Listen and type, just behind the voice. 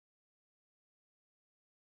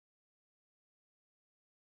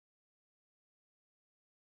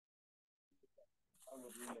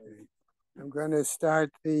I'm going to start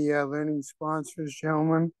the learning sponsors,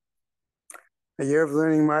 gentlemen. A year of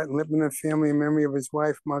learning, Martin Lipman and family in memory of his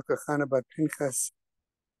wife, Malka Chana Bat Pinchas.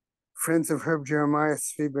 Friends of Herb Jeremiah,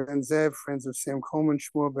 Tzvi Ben Zev. Friends of Sam Coleman,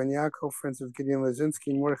 Shmuel Ben Yaakov. Friends of Gideon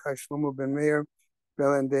Lazinski, Mordechai Shlomo Ben Meir,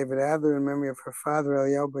 Bella and David Adler in memory of her father,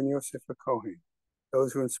 Eliyahu Ben Yosef Kohen.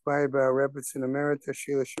 Those who were inspired by our Rebbetzin Emerita,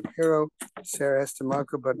 Sheila Shapiro, Sarah Esther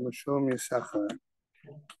Malka Bat Meshulam Yisachar.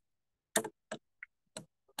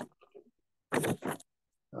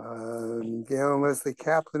 Gail and Leslie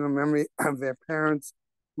Kaplan in memory of their parents,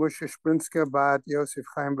 Moshe Sprinska Bat Yosef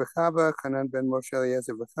Chaim Bechaba, Hanan Ben Moshe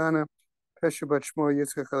Eliezer Vachana, Pesha Bat Shmuel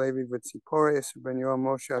Yitzchak Halevi V'Tzipora, Yisr Ben Yoel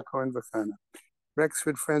Moshe Cohen Vachana.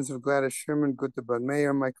 Rexford Friends of Gladys Sherman, Gutta Bat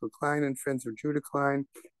Meir, Michael Klein and Friends of Judah Klein,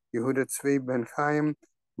 Yehuda Tzvi Ben Chaim,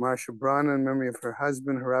 Marsha Brana in memory of her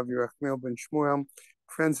husband, Harav Yerachmiel Ben Shmuel,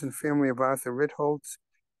 friends and family of Arthur Ritholtz,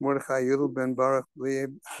 Mordechai Yudel Ben Baruch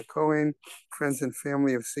Lieb Cohen, friends and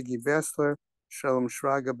family of Siggy Vessler, Shalom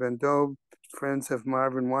Shraga Ben Dob, friends of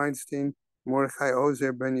Marvin Weinstein, Mordechai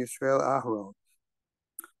Ozer Ben Yisrael Ahro.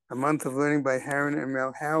 A month of learning by Haran and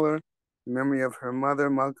Mel Haller, in memory of her mother,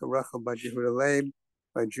 Malka Rachel Bat Yehuda Leib,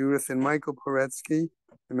 by Judith and Michael Poretsky,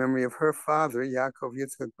 in memory of her father, Yaakov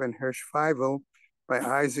Yitzchak Ben Hirsch Feivel, by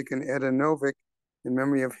Isaac and Eda Novik, in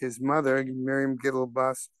memory of his mother, Miriam Gittel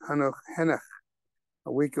Bas Hanoch Henach.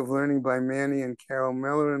 A week of learning by Manny and Carol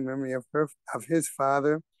Miller in memory of his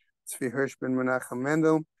father, Tzvi Hirsch Ben Menachem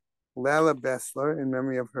Mendel, Lala Bessler in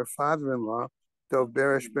memory of her father-in-law, Dov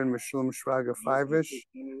Berish Ben Meshulam Shraga Fivish,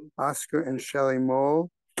 Oscar and Shelley Mole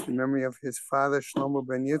in memory of his father, Shlomo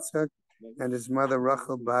Ben Yitzchak, and his mother,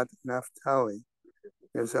 Rachel Bat Naftali.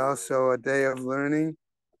 There's also a day of learning,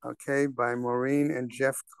 by Maureen and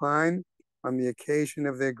Jeff Klein on the occasion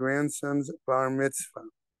of their grandson's bar mitzvah.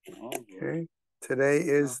 Okay. Today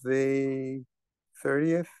is the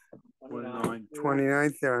 30th?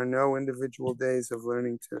 29th. There are no individual days of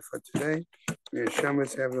learning for today. May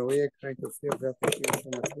Hashemas have the Leah, Krankel Field,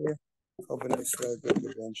 open Israel, good the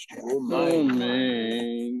bench.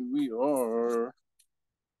 Amen. We are at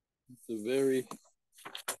the very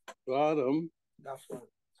bottom.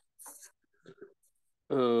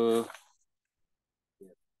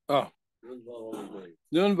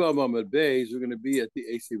 Nun Vamamad Bays, we're going to be at the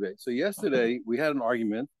AC Bay. So yesterday we had an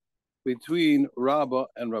argument between Rabbah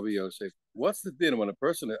and Rabbi Yosef. What's the din when a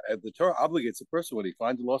person, the Torah obligates a person when he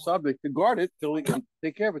finds a lost object to guard it till he can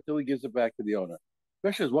take care of it till he gives it back to the owner? The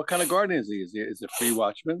question is, what kind of guardian is he? Is he a free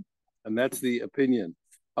watchman? And that's the opinion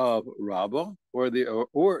of Rabbah, or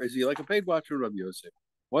is he like a paid watchman, Rabbi Yosef?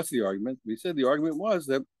 What's the argument? We said the argument was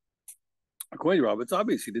that according to Rabbah, it's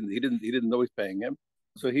obvious he didn't know he's paying him.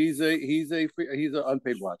 So he's an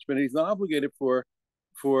unpaid watchman. He's not obligated for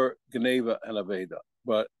Geneva and Aveda.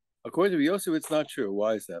 But according to Yosef, it's not true.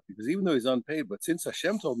 Why is that? Because even though he's unpaid, but since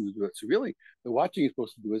Hashem told him to do it, so really the watching he's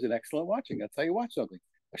supposed to do is an excellent watching. That's how you watch something.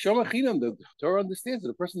 Hashem Achinam, the Torah understands that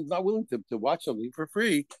a person is not willing to watch something for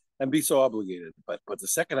free and be so obligated. But the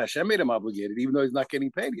second Hashem made him obligated, even though he's not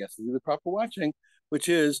getting paid, he has to do the proper watching, which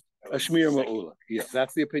is a shmir ma'ula. Yeah,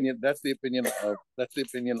 that's the opinion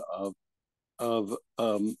of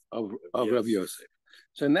Rabbi Yosef.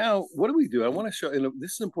 So now, what do we do? I want to show, and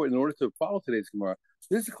this is important in order to follow today's Gemara.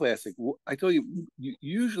 This is a classic. I told you,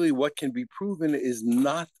 usually what can be proven is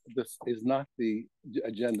not the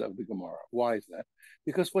agenda of the Gemara. Why is that?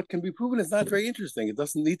 Because what can be proven is not very interesting. It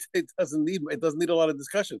doesn't need a lot of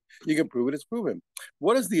discussion. You can prove it; it's proven.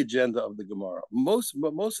 What is the agenda of the Gemara? Most of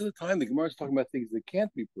the time, the Gemara is talking about things that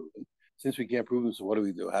can't be proven. Since we can't prove them, so what do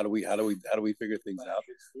we do? How do we figure things out?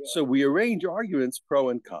 So we arrange arguments pro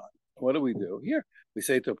and con. What do we do? Here, we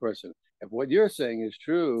say to a person, if what you're saying is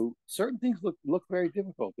true, certain things look very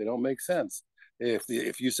difficult. They don't make sense.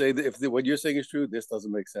 If you say that what you're saying is true, this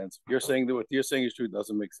doesn't make sense. If you're saying that what you're saying is true,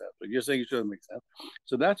 doesn't make sense. What you're saying is true, doesn't make sense.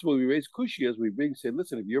 So that's when we raise kushiyas. We say,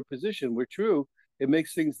 listen, if your position were true, it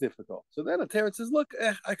makes things difficult. So then a Teretz says, look,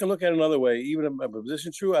 I can look at it another way. Even if my position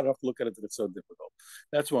is true, I don't have to look at it that it's so difficult.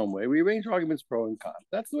 That's one way. We arrange arguments pro and con.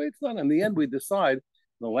 That's the way it's done. In the end, we decide, in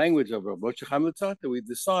the language of Rabbi Chaim Lutzata, we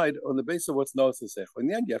decide on the basis of what's known as the sech. In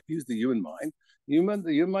the end, you have to use the human mind. The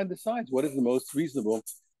human mind decides what is the most reasonable,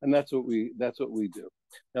 and that's what we do.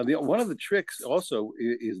 Now, one of the tricks also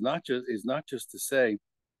is not just to say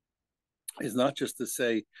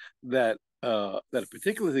that that a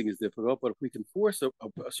particular thing is difficult, but if we can force a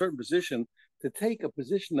certain position to take a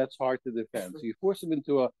position that's hard to defend, so you force them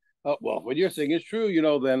into well, what you're saying is true,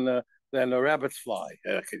 then the rabbits fly.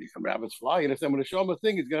 Can rabbits fly? And if I'm going to show them a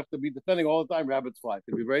thing, he's going to have to be defending all the time. Rabbits fly. It's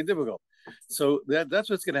going to be very difficult. So that's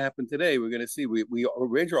what's going to happen today. We're going to see we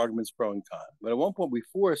arrange our arguments pro and con, but at one point we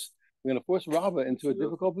force we're going to force Rabba into a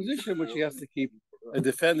difficult position, which he has to keep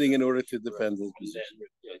defending in order to defend his position.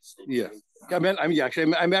 Yes. I'm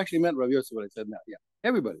actually meant Rav Yosef what I said now. Yeah.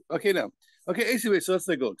 Everybody. Okay, now. Okay, so let's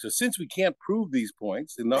take a look. So since we can't prove these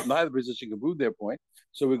points, and neither position can prove their point,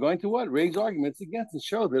 so we're going to what? Raise arguments against and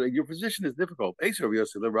show that your position is difficult. Rav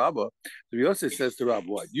Yosef, the Rabbah, Rav Yosef says to Rabbah,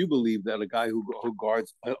 what? You believe that a guy who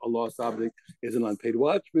guards a lost object is an unpaid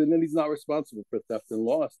watchman, and then he's not responsible for theft and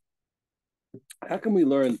loss. How can we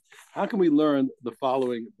learn the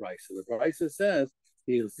following brisa? The brisa says,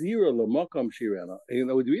 "Zira l'makom shirena."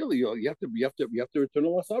 Really, you have to return a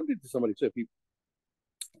lost object to somebody. So if he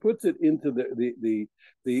puts it into the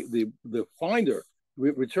finder,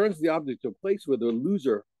 returns the object to a place where the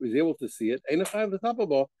loser is able to see it, and the top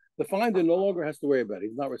of all, the finder no longer has to worry about it.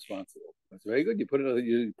 He's not responsible. That's very good. You put it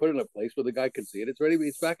in a place where the guy can see it. It's ready.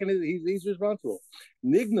 It's back in his. He's responsible.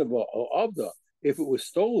 Nignava or avda. If it was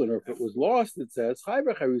stolen or if it was lost, it says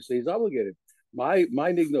he's obligated. My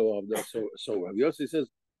nigno avda. So Rav Yossi says,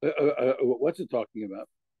 what's it talking about?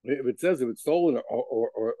 If it says if it's stolen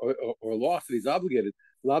or lost, he's obligated.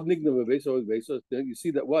 Lab nigna you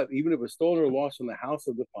see that what? Even if it's stolen or lost from the house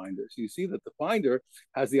of the finder. So you see that the finder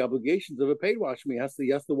has the obligations of a paid watchman. He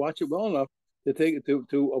has to watch it well enough to take it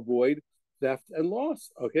to avoid theft and loss.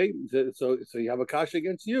 Okay, so you have a kasha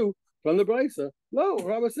against you from the brisa. No,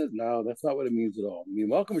 Rabbi says no. That's not what it means at all. I mean,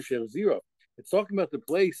 welcome to zero. It's talking about the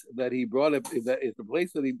place that he brought it. That is the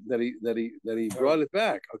place that he brought it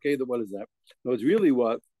back. Okay, what is that? No, it's really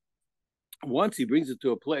what. Once he brings it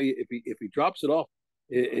to a place, if he drops it off,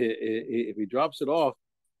 even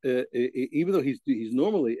though he's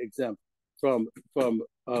normally exempt from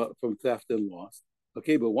theft and loss.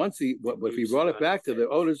 Okay, but if he brought it back to the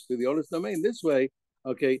owner's domain this way,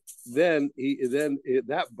 okay, then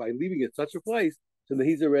that by leaving it such a place, so that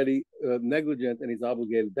he's already negligent and he's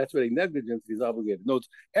obligated. That's already negligence. He's obligated. Notes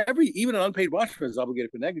even an unpaid watchman is obligated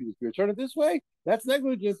for negligence. If you return it this way, that's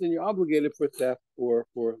negligence, and you're obligated for theft or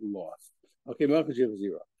for loss. Okay, Malcolm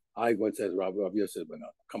zero. I once says Rav Yosef, but no,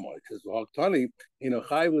 come on, because Tani,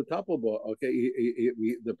 Chayiv l'tapel. Okay,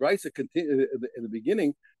 the brisa continue in the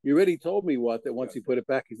beginning. You already told me that once he put it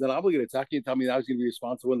back, he's not obligated. How can you tell me now he's going to be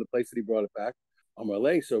responsible in the place that he brought it back?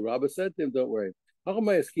 Amalei. So Rabba said to him, "Don't worry. Here's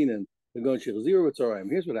what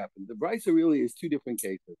happened. The brisa really is two different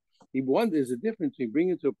cases. There's a difference between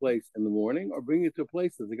bringing it to a place in the morning or bringing it to a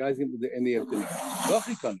place that the guy's in the afternoon.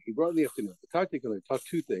 He brought it in the afternoon. The Tartikana taught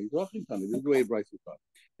two things. This is the way the brisa is taught.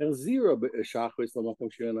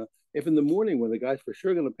 If in the morning when the guy's for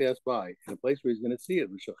sure going to pass by in a place where he's going to see it,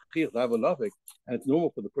 and it's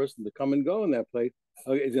normal for the person to come and go in that place,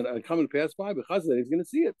 he's going to come and pass by because he's going to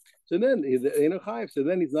see it. So then he's not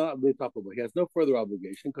obligated. He has no further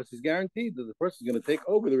obligation because he's guaranteed that the person is going to take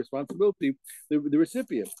over the responsibility, the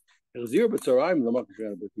recipient. But if he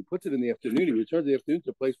puts it in the afternoon, he returns in the afternoon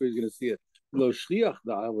to a place where he's going to see it. Where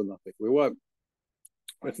what?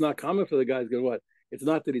 It's not common for the guy who's going to what? It's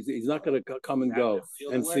not that he's not going to come and go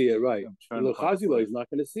and see it, right? He's not going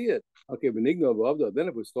to see it. Okay, then if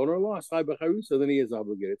it was stolen or lost, so then he is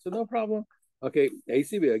obligated. So no problem. Okay,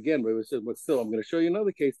 ACB again, but still, I'm going to show you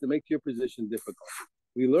another case to make your position difficult.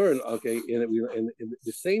 We learn, okay, in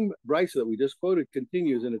the same brisa that we just quoted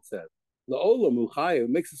continues, and it says, "La'olam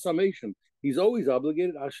makes a summation. He's always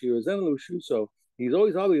obligated. So he's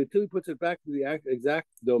always obligated until he puts it back to the exact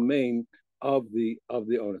domain of the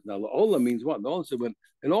owners. Now, la'olam means what? The owner said, when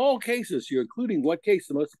in all cases, you're including what case?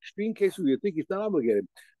 The most extreme case where you think he's not obligated.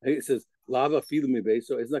 It says lava filume.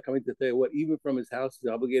 So it's not coming to say what even from his house he's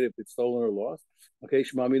obligated if it's stolen or lost. Okay,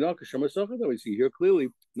 we see here clearly,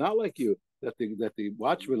 not like you, that the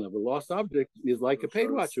watchman of a lost object is like a paid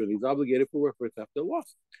watchman. He's obligated for theft or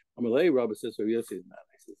loss. Amalei Rabbi says, so yes, he's not.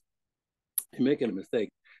 I says, you're making a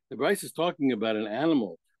mistake. The Bryce is talking about an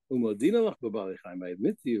animal. I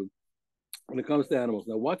admit to you, when it comes to animals.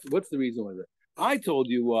 Now, what's the reason why that? I told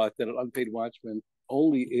you that an unpaid watchman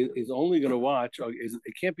is only going to watch.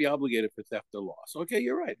 It can't be obligated for theft or loss. Okay,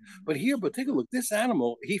 you're right. But take a look. This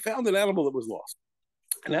animal, he found an animal that was lost.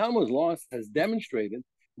 An animal is lost has demonstrated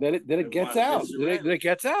that it gets out. That it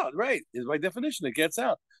gets out. Right? Is by definition it gets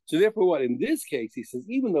out. So therefore, what in this case he says,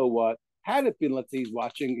 even though had it been, let's say he's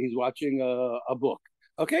watching a book.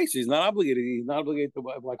 Okay, so he's not obligated. He's not obligated to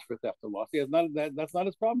watch for theft or loss. He has not. That's not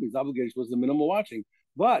his problem. His obligation was the minimal watching.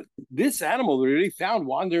 But this animal that already found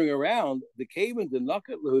wandering around the cave in the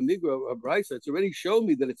Nakat Negro Brisa, it's already shown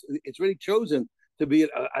me that it's already chosen to be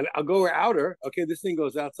a goer outer. Okay, this thing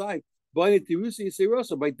goes outside. By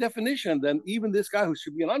definition, then even this guy who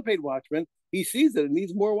should be an unpaid watchman, he sees that it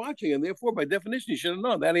needs more watching, and therefore, by definition, he should have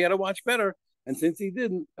known that he had to watch better. And since he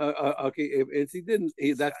didn't,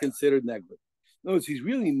 that's considered negligent. No, he's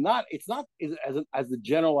really not. It's not as the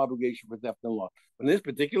general obligation for theft and loss. In this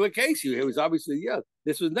particular case, it was obviously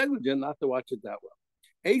this was negligent not to watch it that well.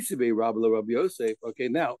 Asibe Rabbi Rabbi Yosef. Okay,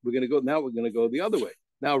 now we're gonna go. Now we're gonna go the other way.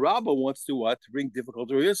 Now Rabba wants to what? To bring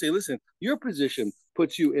difficulty. You're say, listen, your position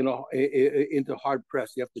puts you into hard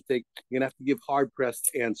pressed. You're gonna have to give hard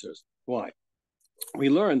pressed answers. Why? We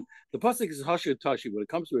learn the pasuk is Hashir Tashi. When it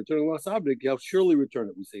comes to returning lost object, you have surely return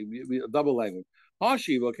it. We say a double language.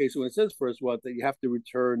 Hashiv. Okay, so when it says first what that you have to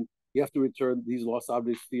return these lost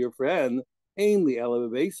objects to your friend. Ainly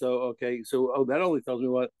elevate. Okay, so that only tells me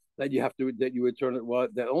what that you return it.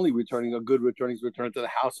 What that only returning a good returning is return to the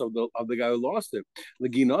house of the guy who lost it.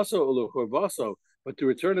 Leginaso or but to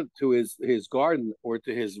return it to his garden or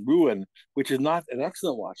to his ruin, which is not an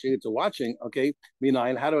excellent watching, it's a watching. Okay,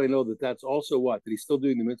 Minayin, how do I know that that's also what? That he's still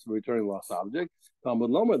doing the mitzvah of returning lost object?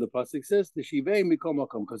 Talmud Lomer, the pasuk says, Teshiveim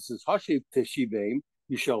mikomakom, because it says Hashiv Teshiveim,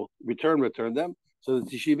 you shall return them. So the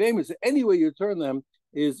Teshiveim is any way you return them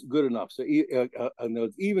is good enough. So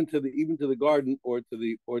even to the garden or to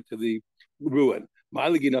the ruin.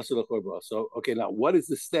 So okay, now what is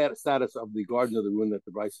the status of the garden of the ruin that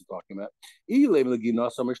the Bryce is talking about? If you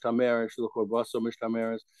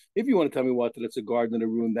want to tell me what that it's a garden of the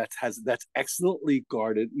ruin that's excellently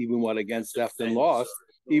guarded, even what against theft and loss,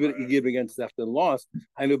 even against theft and loss,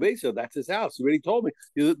 I know Besa, that's his house. He already told me.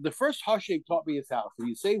 The first Hashem taught me his house. And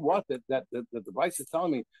you say what that the Bryce is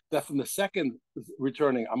telling me that from the second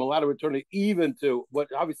returning, I'm allowed to return it even to what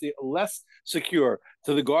obviously less secure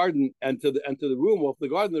to the garden and to the room. Well, if the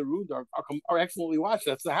garden and the room are excellently watched,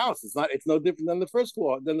 that's the house. It's no different than the first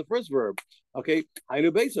clause, than the first verb. Okay,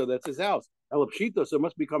 Hainu Beso, that's his house. Elapshito, so it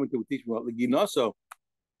must be coming to teach me about Leginaso,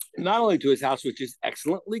 not only to his house, which is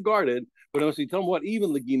excellently guarded, but it must be telling what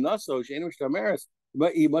even Leginaso, Sheinish Tamaris,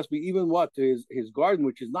 but he must be even what to his garden,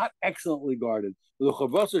 which is not excellently guarded.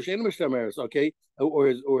 Okay, or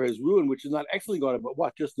his ruin, which is not excellently guarded, but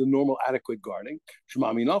what? Just the normal adequate guarding.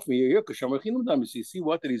 You see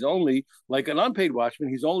what? That he's only like an unpaid watchman.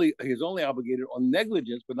 He's only obligated on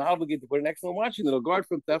negligence, but not obligated to put an excellent watchman that'll guard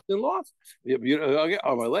from theft and loss. Okay,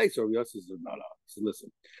 on my legs, or Yossi says, no. So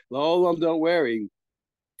listen, don't worry.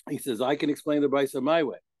 He says I can explain the brisa my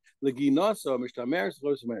way. No,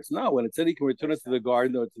 when it said he can return it to the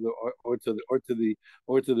garden or to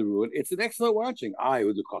the ruin, it's an excellent watching. I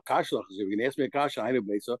would call kasha. If you can ask me a kasha, I know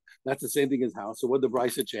so that's the same thing as house. So what the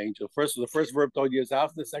brisa change? The first verb told you his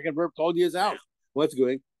house, the second verb told you his house. What's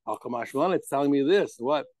going? It's telling me this.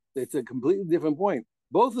 What? It's a completely different point.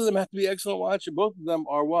 Both of them have to be excellent watching. Both of them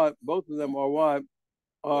are what?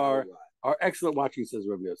 Are excellent watching, says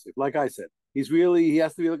Rabbi Yosef. Like I said, he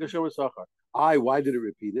has to be like a shomer sachar. Why did it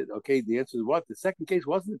repeat it? Okay, the answer is what? The second case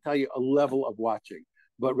wasn't to tell you a level of watching,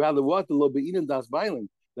 but rather what? The lo be'inim das bailim.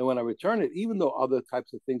 Then when I return it, even though other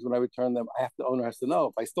types of things, when I return them, the owner has to know.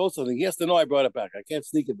 If I stole something, he has to know I brought it back. I can't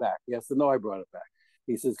sneak it back. He has to know I brought it back.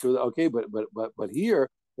 He says, okay, but here,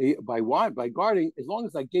 by guarding, as long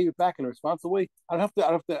as I gave it back in a responsible way, I don't have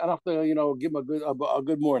to, give him a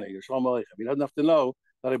good morning. He doesn't have to know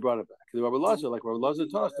that I brought it back. Because Rabbi Lazar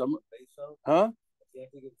taught us, huh? If you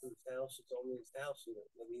have to get to his house, it's only his house.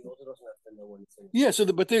 Maybe he also doesn't have to know when it's in. Yeah,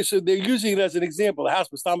 they're using it as an example. The house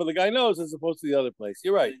Bastama the guy knows as opposed to the other place.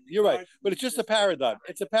 You're right. But it's just a paradigm.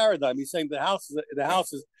 It's a paradigm. He's saying the house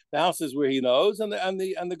is where he knows, and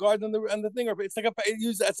the garden and the thing are. It's like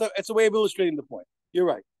it's a way of illustrating the point. You're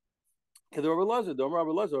right. Because Rabbi Lazar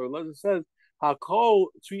says Hakol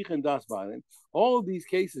Tzrichin Das Bailim. All of these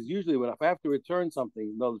cases, usually if I have to return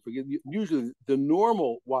something, usually the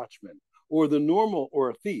normal watchman or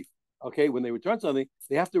a thief, okay, when they return something,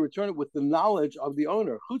 they have to return it with the knowledge of the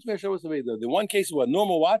owner. The one case is what?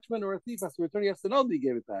 Normal watchman or a thief has to return, he has to know that he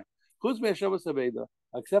gave it back.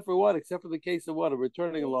 Except for what? Except for the case of what? Of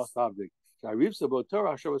returning a lost object. Since the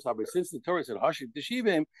Torah said Hashim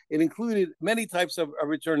Teshivim, it included many types of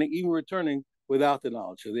returning, even returning without the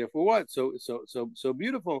knowledge. So therefore, what? So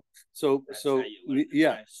beautiful. So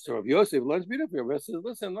yeah. So if Yosef learns beautifully, the rest says,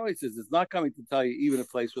 listen, no, he says it's not coming to tell you even a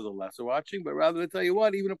place with a lesser watching, but rather to tell you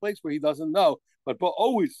what, even a place where he doesn't know. But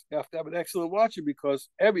always have to have an excellent watcher because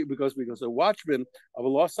a watchman of a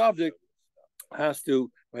lost object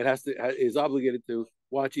is obligated to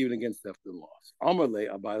watch even against theft and loss. Amarle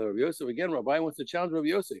Abai Rav Yosef. Again, Rabbi wants to challenge Rav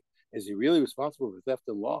Yosef. Is he really responsible for theft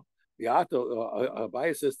and law?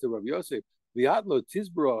 Abai says to Rav Yosef, Viatlo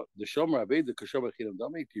Tizbra the Shomer Aveda Kashomer Chinam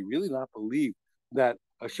Dami. Do you really not believe that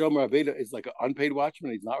a Shomer Aveda is like an unpaid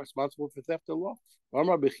watchman? He's not responsible for theft and law.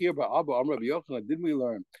 Amar Bechir Ba'Abba Amar B'Yochanan. Didn't we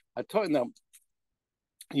learn? I taught now.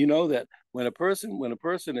 You know that when a person if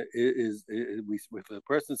a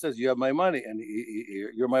person says you have my money and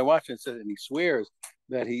you're my watchman, and he swears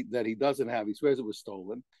that he doesn't have. He swears it was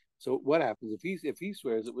stolen. So what happens if he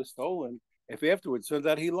swears it was stolen? If afterwards turns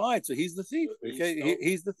out he lied, so he's the thief. Okay,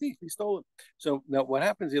 he's the thief. He stole it. So now what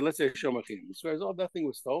happens here? Let's say Shomachim. He swears, oh, nothing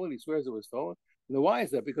was stolen. He swears it was stolen. Now why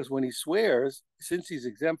is that? Because when he swears, since he's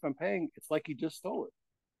exempt from paying, it's like he just stole it.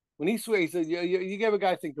 When he swears, he says, you gave a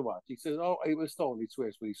guy a thing to watch. He says, oh, it was stolen. He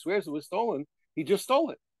swears. When he swears it was stolen, he just stole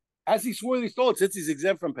it. As he swore he stole it, since he's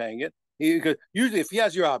exempt from paying it, because usually if he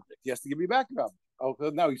has your object, he has to give you back your object. Oh,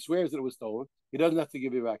 now he swears that it was stolen. He doesn't have to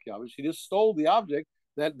give you back the object. He just stole the object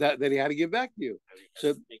that he had to give back to you.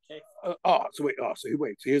 So, so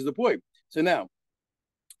here's the point. So now,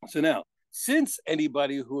 since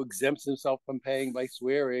anybody who exempts himself from paying by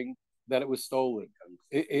swearing that it was stolen,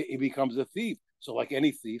 it becomes a thief. So, like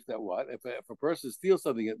any thief, if a person steals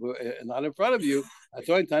something not in front of you, that's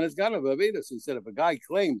all time it's got to be. So, he said if a guy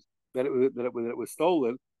claims that it was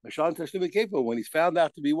stolen, when he's found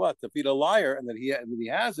out to be to be a liar, and that he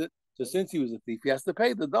has it. So since he was a thief, he has to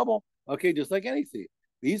pay the double. Okay, just like any thief.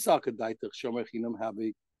 If you but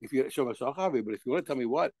if you want to tell me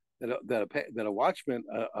that a watchman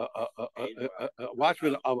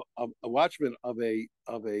of a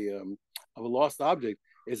lost object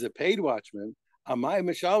is a paid watchman, amai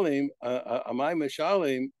mishalim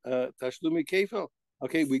tashlumi kefil.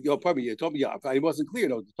 Okay, pardon me. You told me, I wasn't clear.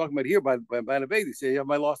 No, talking about here by Navedi. Say you have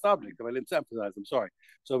my lost object. I didn't emphasize. I'm sorry.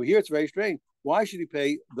 So here it's very strange. Why should he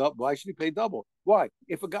pay? Why should he pay double? Why?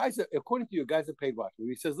 If according to you, a guy's a paid watchman.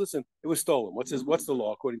 He says, "Listen, it was stolen. What's the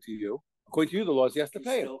law according to you? According to you, the law is he has to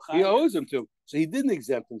pay it. He owes him to. So he didn't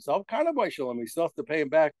exempt himself. Kind of by shalom. He still has to pay him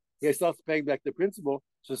back. He still has to pay him back the principal.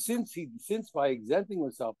 So since by exempting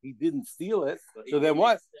himself, he didn't steal it. So then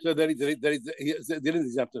what? So that he didn't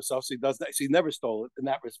exempt himself. So he does that. So he never stole it in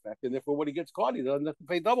that respect. And therefore, when he gets caught, he doesn't have to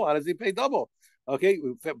pay double. How does he pay double? Okay,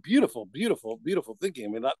 beautiful thinking. I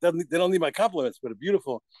mean, they don't need my compliments, but a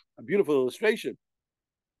beautiful illustration.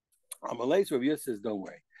 Amalei Rav says, "Don't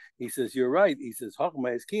worry." He says, "You're right." He says,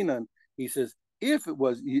 "Hakma is Kinan." He says, "If it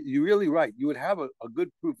was, you're really right. You would have a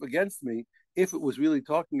good proof against me if it was really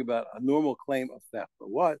talking about a normal claim of theft. But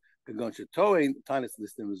what? And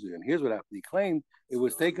here's what happened. He claimed it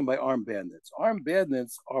was taken by armed bandits. Armed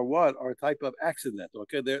bandits are what? Are a type of accident.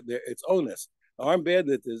 Okay, it's onus. Armed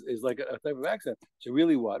bandit is like a type of accident. So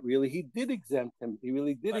really what? Really, he did exempt him. He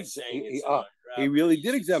really did he really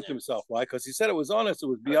did exempt himself. Why? Because he said it was honest. It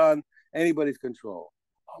was beyond anybody's control.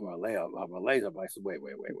 I said, wait.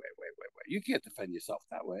 You can't defend yourself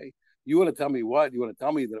that way. You want to tell me what? You want to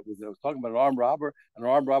tell me that it was talking about an armed robber, and an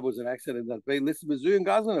armed robber was an accident that they listed Mizuim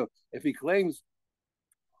Gazlanu. If he claims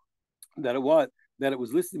that it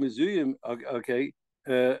was listed Mizuim, okay,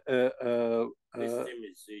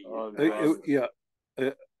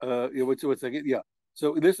 what's like? Yeah.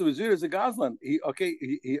 So this Mizuim is a Gazlan. He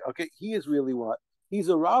is really what? He's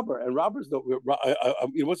a robber, and robbers don't.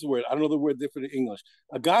 What's the word? I don't know the word different in English.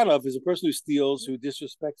 A ganav is a person who steals, who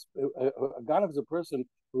disrespects. A ganav is a person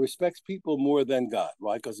who respects people more than God,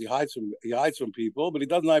 right? Because he hides from people, but he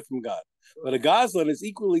doesn't hide from God. But a gazlan is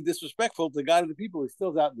equally disrespectful to God and the people. He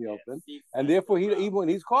still's out in the open, and therefore, even when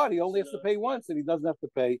he's caught, he only has to pay once, and he doesn't have to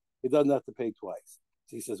pay. He doesn't have to pay twice.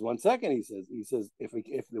 So he says, 1 second. He says, if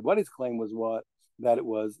what his claim was what that it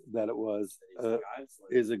was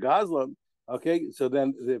is a gazlan. Okay, so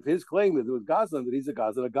then if his claim is it was Gazlan, that he's a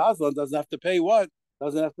Gazlan doesn't have to pay what?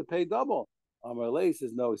 Doesn't have to pay double. Amarle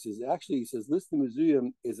says no. He says listing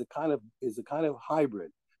Mizuyim is a kind of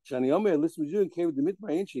hybrid. Shani Omer listing Mizuyim came with the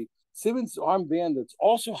Mitmar. Simon's armed bandits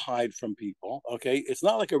also hide from people. Okay, it's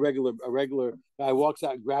not like a regular guy walks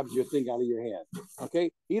out and grabs your thing out of your hand. Okay,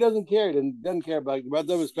 he doesn't care. He doesn't care about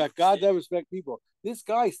doesn't respect God, doesn't respect people. This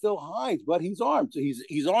guy still hides, but he's armed. So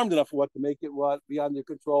he's armed enough for what to make it what beyond your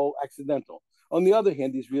control, accidental. On the other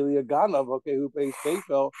hand, he's really a ganav, okay, who pays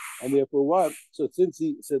kefil, and therefore what? So since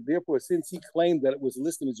he claimed that it was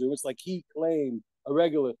listed as it's like he claimed a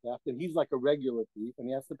regular theft, and he's like a regular thief, and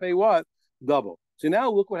he has to pay what? Double. So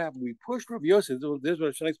now look what happened. We pushed Rav Yosef. This is what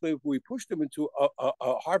I should explain. We pushed him into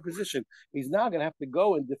a hard position. He's now going to have to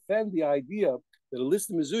go and defend the idea that a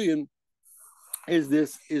list of Mizuyan is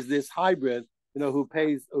this hybrid, who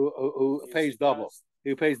pays double.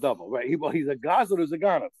 He pays double, right? He's a Gazan who's a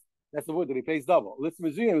Ganav. That's the word that he pays double. List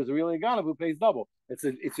Mizuyan is really a Ganav who pays double.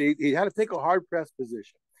 He had to take a hard pressed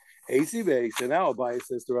position. ACB. So now Abai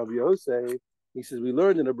says to Rav Yosef, he says we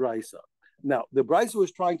learned in a brisa. Now the brisa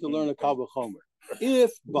was trying to learn a Kal V'chomer.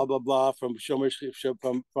 If blah blah blah from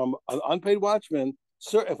an unpaid watchman,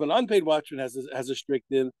 if an unpaid watchman has a strict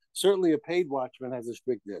din, certainly a paid watchman has a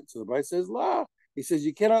strict din. So the brisa says la. He says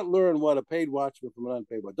you cannot learn what a paid watchman from an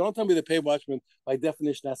unpaid watchman. Don't tell me the paid watchman by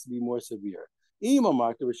definition has to be more severe.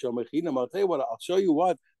 I'll tell you what, I'll show you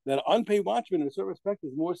what, that an unpaid watchman in a certain respect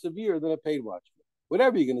is more severe than a paid watchman.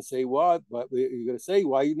 Whatever you're going to say, what, but you're going to say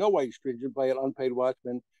why, you know why you're stringent by an unpaid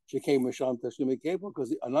watchman.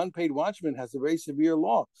 Because an unpaid watchman has a very severe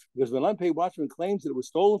law. Because when an unpaid watchman claims that it was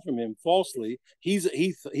stolen from him falsely, he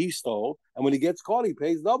stole, and when he gets caught, he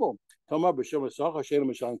pays double. What are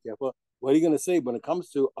you going to say when it comes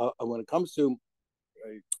to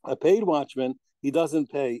a paid watchman? He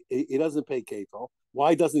doesn't pay. He doesn't pay kefil.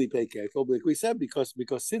 Why doesn't he pay kefil? Like we said, because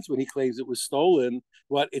since when he claims it was stolen,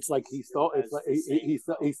 it's like he stole. It's like he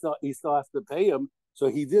still has to pay him. So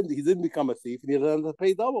he didn't become a thief, and he doesn't have to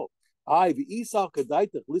pay double. According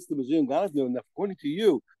to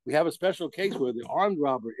you, we have a special case where the armed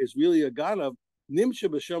robber is really a ganav. There is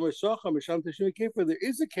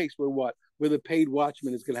a case where the paid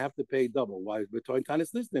watchman is going to have to pay double. Why?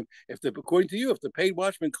 According to you, if the paid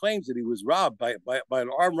watchman claims that he was robbed by an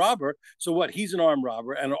armed robber, so what? He's an armed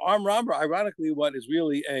robber, and an armed robber, ironically, is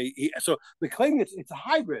really so the claim it's a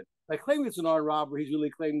hybrid. By claiming it's an armed robber, he's really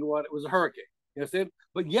claiming what it was a hurricane. You understand?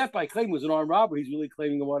 But yet, by claiming it was an armed robber, he's really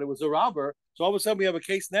claiming what it was a robber. So all of a sudden, we have a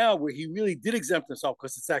case now where he really did exempt himself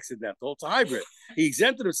because it's accidental. It's a hybrid. He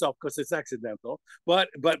exempted himself because it's accidental, but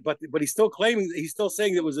he's still saying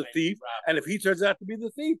it was a thief. And if he turns out to be the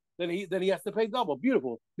thief, then he has to pay double.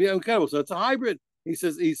 Beautiful, yeah, incredible. So it's a hybrid. He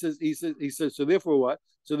says. So therefore, what?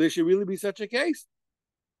 So there should really be such a case.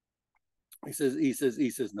 He says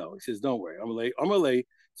no. He says, don't worry. I'm late.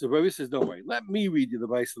 So Rabbi says, don't worry. Let me read you the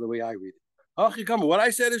Bible the way I read it. What I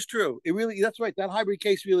said is true. That's right. That hybrid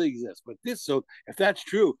case really exists. But if that's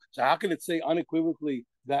true, so how can it say unequivocally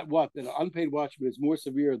that an unpaid watchman is more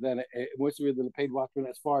severe than a paid watchman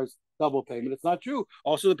as far as double payment? It's not true.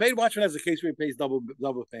 Also, the paid watchman has a case where he pays double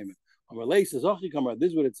payment. Amalei says,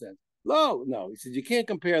 this is what it says. No. He says you can't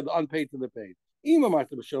compare the unpaid to the paid.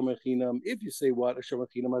 If you say what a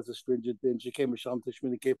shomachinam has a stringent din, she came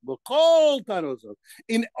capable.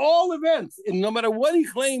 In all events, no matter what he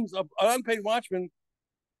claims, an unpaid watchman,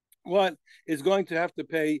 is going to have to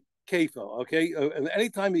pay kefil. Okay, and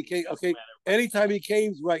anytime he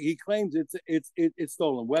claims, right, he claims it's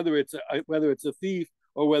stolen, whether it's a thief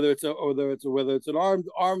or whether it's an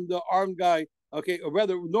armed guy. Okay, or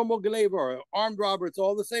whether normal Geneva or armed robber, it's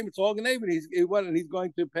all the same. It's all Geneva, and he's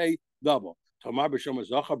going to pay double. But it's going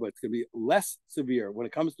to be less severe when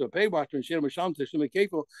it comes to a pay watchman.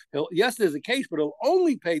 Yes, there's a case, but he'll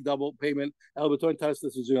only pay double payment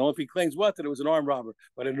if he claims that it was an armed robber.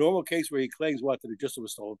 But in a normal case where he claims that it just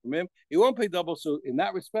was stolen from him, he won't pay double. So in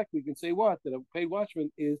that respect, we can say that a paid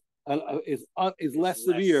watchman is less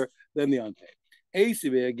severe than the unpaid.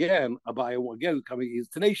 ACB again, Abai coming, he's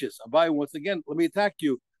tenacious. Abai once again, let me attack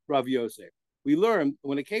you, Rav Yosef. We learned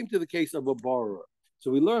when it came to the case of a borrower. So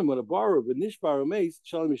we learned when a borrower, Nishbar Mace,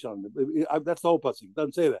 Shalom Shalom. That's the whole pasuk. It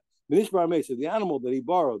doesn't say that. Nishbar Mace, the animal that he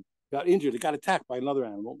borrowed got injured, it got attacked by another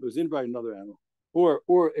animal. It was injured by another animal, or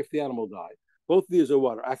if the animal died. Both of these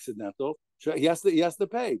are accidental. He has to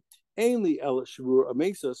pay. Ainly El Shavur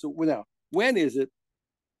Amesa. So now, when is it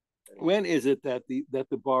that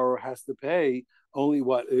the borrower has to pay only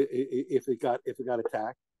if it got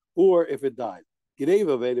attacked or if it died?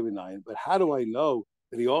 But how do I know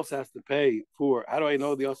that he also has to pay for? How do I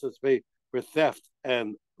know that he also has to pay for theft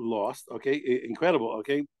and lost? Okay, incredible.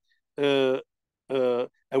 Okay, and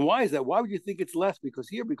why is that? Why would you think it's less? Because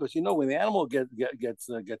when the animal gets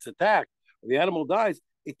attacked, or the animal dies,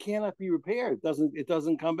 it cannot be repaired. It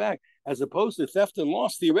doesn't come back. As opposed to theft and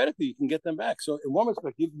loss, theoretically you can get them back. So in one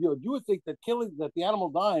respect, you would think that the animal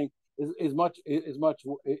dying is much that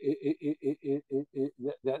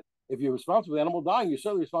if you're responsible for the animal dying, you're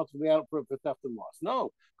certainly responsible for theft and loss.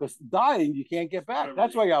 No, because dying you can't get back.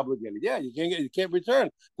 That's why you're obligated. Yeah, you can't return.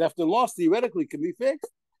 Theft and loss theoretically can be fixed.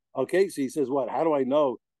 Okay, so he says, what? How do I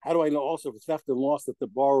know? How do I know also for theft and loss that the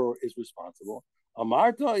borrower is responsible?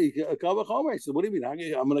 Amarta, I said, what do you mean? I'm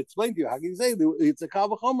going to explain to you. How can you say it's a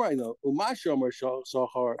kavachomer? I know. Umashomer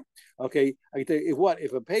shachar. Okay, I can tell you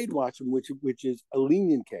if a paid watchman, which is a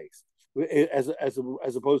lenient case, as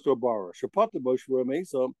opposed to a borrower. So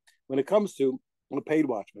when it comes to a paid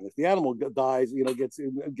watchman, if the animal dies, gets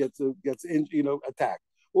attacked,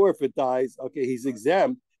 or if it dies, okay, he's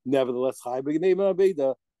exempt. Nevertheless,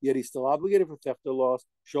 yet he's still obligated for theft or loss.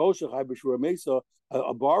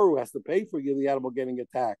 A borrower has to pay for the animal getting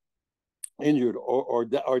attacked, injured, or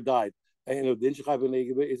died. And isn't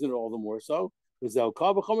it all the more so? And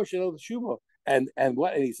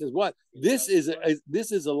he says what? This is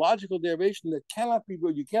a logical derivation that cannot be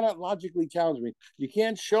good. You cannot logically challenge me. You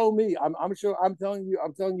can't show me. I'm telling you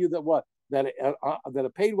that a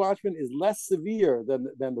paid watchman is less severe than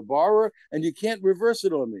the borrower, and you can't reverse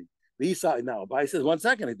it on me. Now, Abai says, 1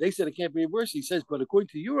 second. They said it can't be reversed. He says, but according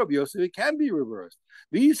to you, Rabbi Yosef, it can be reversed.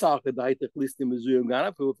 If according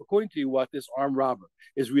to you, what this armed robber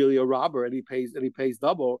is really a robber and he pays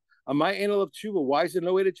double. My anal of tshuva. Why is there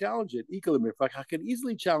no way to challenge it? I can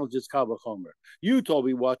easily challenge this kavachomer. You told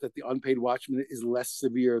me what that the unpaid watchman is less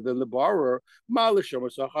severe than the borrower. I'll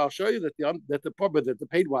show you that the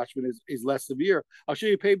paid watchman is less severe. I'll show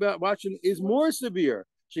you paid watchman is more severe.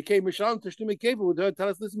 He's going to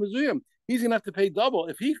have to pay double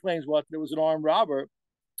if he claims what there was an armed robber.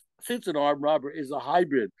 Since an armed robber is a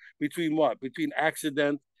hybrid between what? Between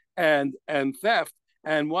accident and theft.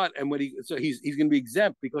 And what? And when he's going to be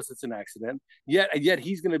exempt because it's an accident. Yet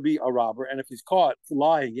he's going to be a robber. And if he's caught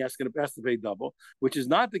lying, he has to pay double, which is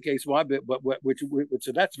not the case. Why? But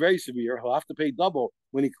so that's very severe. He'll have to pay double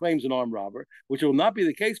when he claims an armed robber, which will not be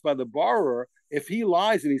the case by the borrower if he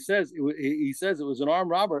lies and he says it was an armed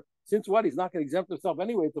robber. Since what? He's not going to exempt himself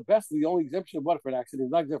anyway. It's the best of the only exemption of what for an accident.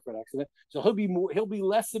 He's not exempt for an accident. So he'll be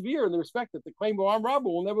less severe in the respect that the claim of armed robber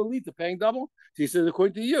will never lead to paying double. So he says,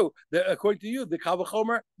 according to you, the Kal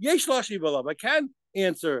V'chomer, yesh lashi v'lav. I can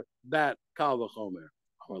answer that Kal V'chomer.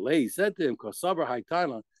 He said to him, Kosavar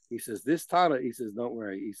Haitana. He says, this Tana, he says, don't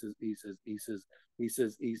worry. He says,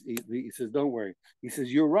 don't worry. He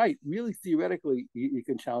says, you're right. Really, theoretically, you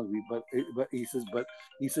can challenge me, but he says,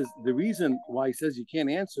 the reason why he says you can't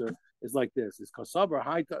answer is like this: is Kosavar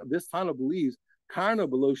Haitana. This Tana believes Karna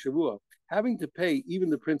below Shavua, having to pay even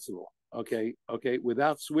the principal, okay,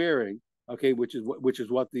 without swearing, okay, which is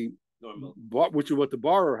what the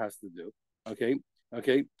borrower has to do, okay.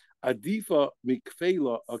 Adifa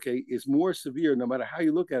mikfela, okay, is more severe no matter how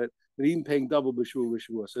you look at it than even paying double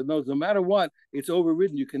b'shua. So no matter what, it's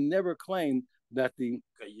overridden. You can never claim that the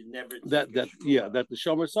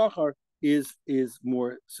shomer sachar is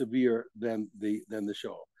more severe than the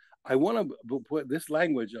show. I want to put this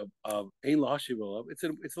language of ein lahashiv. It's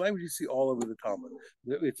a language you see all over the Talmud.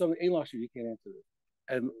 It's something ein lahashiv, you can't answer this.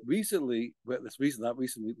 And recently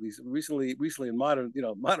in modern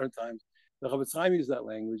times, the Chavetz Chaim used that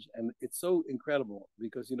language, and it's so incredible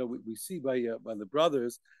because we see by the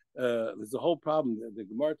brothers, there's a whole problem. The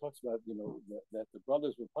Gemara talks about that the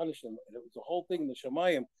brothers were punished, and it was a whole thing in the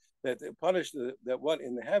Shemayim that they punished that what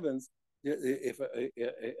in the heavens, if a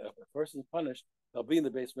person's punished, they'll be in the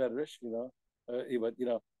base medrash, but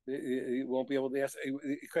you won't be able to ask a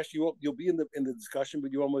question. You'll be in the discussion,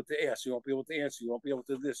 but you won't be able to ask. You won't be able to answer. You won't be able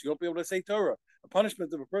to this. You won't be able to say Torah. A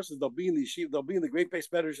punishment of a person, they'll be in the sheep. They'll be in the great base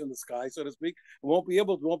medrash in the sky, so to speak. And won't be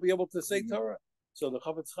able to say Torah. So the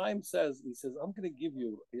Chavetz Chaim says, I'm going to give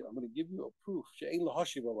you a proof. She'ein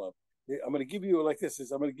lahashiv alav. I'm going to give you like this.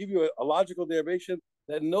 I'm going to give you a logical derivation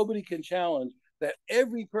that nobody can challenge. That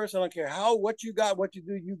every person, I don't care what you got, what you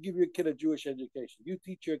do, you give your kid a Jewish education. You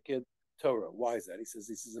teach your kid Torah. Why is that? He says,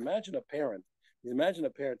 imagine a parent who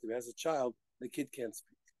has a child, the kid can't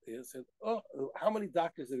speak. He said, how many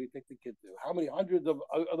doctors did he take the kid to? How many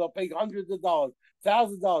they'll pay hundreds of dollars,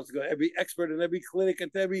 $1,000 to go every expert in every clinic and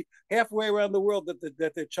every halfway around the world that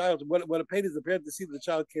their child, what a pain is the parent to see that the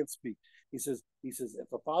child can't speak. He says,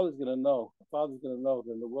 if a father's going to know, then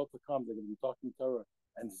the world to come, they're going to be talking Torah.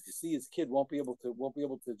 And to see his kid won't be able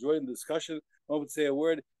to join the discussion, won't say a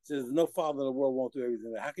word. He says, no father in the world won't do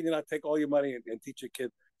everything. How can you not take all your money and teach your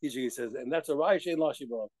kid? He says, and that's a raya she'ein lahashiv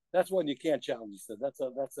alav. That's one you can't challenge. He said, that's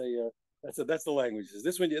the language. He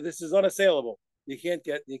says, this is unassailable. You can't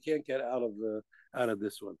get out of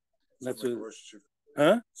this one. That's what.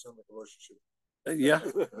 Huh? Sound like a relationship. Yeah,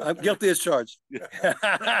 I'm guilty as charged.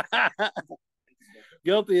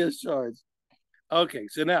 Guilty as charged. Okay,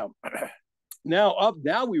 so now up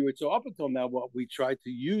until now, what we tried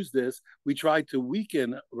to use this, we tried to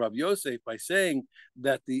weaken Rav Yosef by saying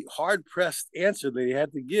that the hard pressed answer that he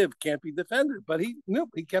had to give can't be defended, but he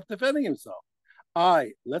kept defending himself.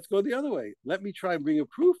 Let's go the other way. Let me try and bring a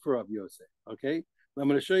proof for Rav Yosef. Okay, I'm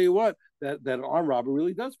going to show you that an armed robber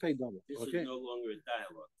really does pay double. This is no longer a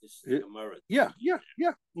dialogue. This is a Gemara. Yeah.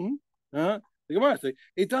 Mm-hmm. The Gemara say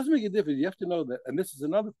it doesn't make a difference. You have to know that, and this is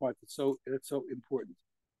another part that's so important.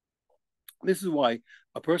 This is why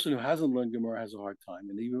a person who hasn't learned Gemara has a hard time,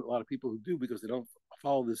 and even a lot of people who do because they don't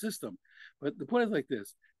follow the system. But the point is like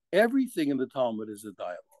this: everything in the Talmud is a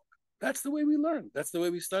dialogue. That's the way we learn. That's the way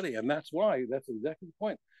we study, and that's exactly the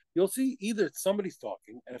point. You'll see either somebody's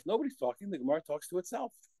talking, and if nobody's talking, the Gemara talks to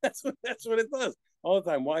itself. That's what it does all the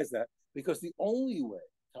time. Why is that? Because the only way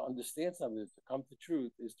to understand something, to come to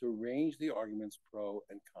truth, is to arrange the arguments pro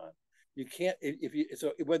and con. You can't if you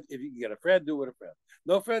get a friend, do it with a friend.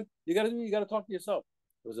 No friend, you got to talk to yourself.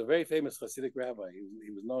 There was a very famous Hasidic rabbi.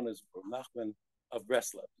 He was known as Nachman of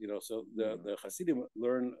Breslev. So the Hasidim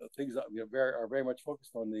learn things that are very much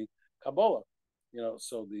focused on the Kabbalah.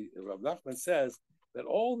 So the Rav Nachman says that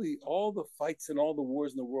all the fights and all the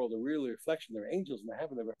wars in the world are really a reflection. There are angels in the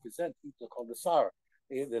heaven that represent people called the Sar.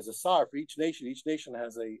 There's a Sar for each nation. Each nation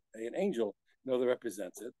has an angel, that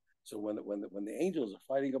represents it. So when the angels are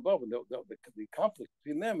fighting above, and the conflict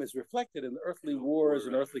between them is reflected in the earthly wars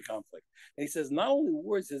and earthly conflict. And he says not only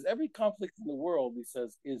wars, he says every conflict in the world, he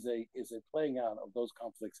says, is a playing out of those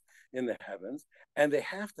conflicts in the heavens, and they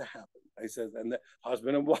have to happen. He says, and the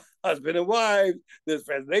husband and wife, there's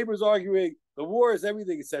friends, neighbors arguing, the wars,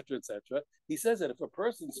 everything, etc., etc. He says that if a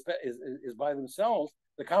person is by themselves,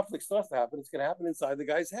 the conflict starts to happen. It's going to happen inside the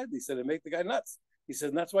guy's head. He said it make the guy nuts. He said,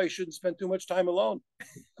 and that's why you shouldn't spend too much time alone.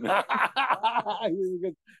 It's gonna,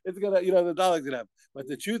 the dialogue's gonna happen. But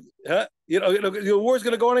the truth, the war's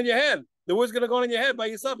gonna go on in your head. The war's gonna go on in your head by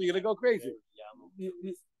yourself. You're gonna go crazy.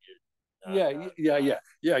 Yeah.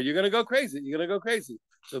 You're gonna go crazy. You're gonna go crazy.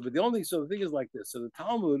 So the thing is like this. So the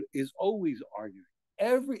Talmud is always arguing.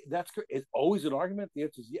 It's always an argument. The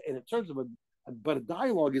answer is yeah. And in terms of but a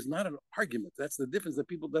dialogue is not an argument. That's the difference that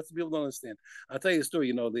people don't understand. I'll tell you a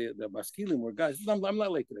story. The maskilim were guys. I'm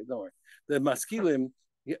not late today. Don't worry. The maskilim,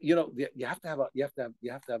 you have to have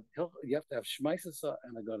shmaisasa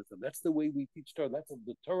and agadata. That's the way we teach Torah. That's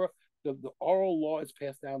the Torah. The oral law is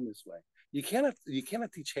passed down this way. You cannot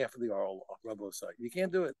teach half of the oral law, Rabbi Osai. You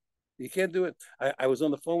can't do it. You can't do it. I was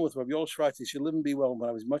on the phone with Rabbi Yoel Schwartz. He should live and be well. When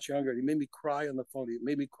I was much younger, he made me cry on the phone. He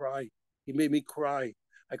made me cry.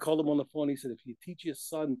 I called him on the phone. He said, if you teach your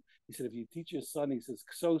son, he says,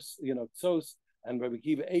 Ksos, Ksos, and Rabbi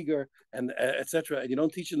Kiva Eger, and etc., and you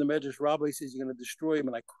don't teach him the Medrash Rabbah, he says, you're going to destroy him.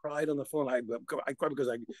 And I cried on the phone. I cried because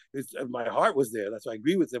my heart was there. That's why I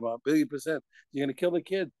agree with him 1,000,000,000%. You're going to kill the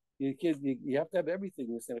kid. You have to have everything.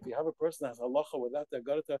 And if you have a person that has halacha without their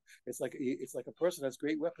garata, it's like a person that has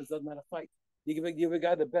great weapons, doesn't know how to fight. You give a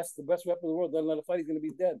guy the best weapon in the world, doesn't know how to fight, he's going to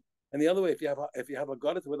be dead. And the other way, if you have a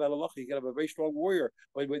garata without halacha, you can have a very strong warrior.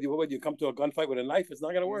 But when you come to a gunfight with a knife, it's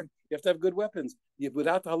not going to work. You have to have good weapons.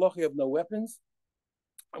 Without the halacha, you have no weapons.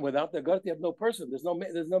 Without the garata, you have no person. There's no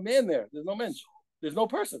man there. There's no mensch. There's no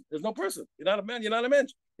person. You're not a man. You're not a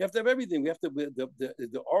mensch. You have to have everything.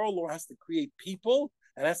 The oral law has to create people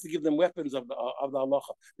and has to give them weapons of the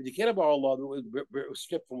halacha. But you can't have oral law that was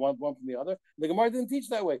stripped from one from the other. The Gemara didn't teach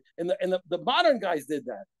that way. And the modern guys did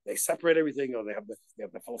that. They separate everything. They have the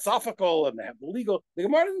philosophical and they have the legal. The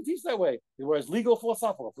Gemara didn't teach that way. Whereas legal,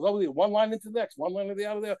 philosophical. One line into the next, one line into the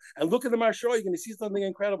other there. And look at the Marshal, you're going to see something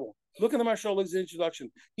incredible. Look at the Marshal, look at his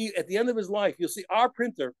introduction. At the end of his life, you'll see our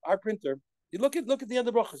printer. You look at the end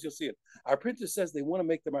of Brachas, you'll see it. Our printer says they want to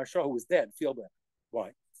make the Marshal who was dead feel better.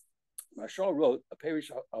 Why? Marshal wrote a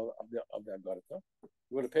parish of the Agarata.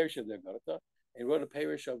 He wrote a parish of the Agarata, and wrote a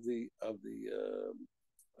parish of the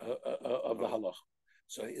Halach.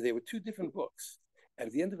 So they were two different books. And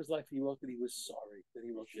at the end of his life, he wrote that he was sorry that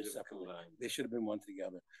he wrote this separately. They should have been one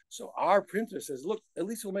together. So our printer says, "Look, at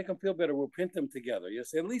least we'll make them feel better. We'll print them together."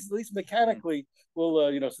 Yes, at least mechanically,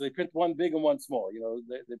 we'll So they print one big and one small.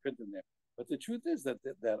 They print them there. But the truth is that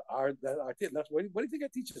our that's what do you think I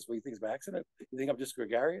teach this? What do you think is by accident? You think I'm just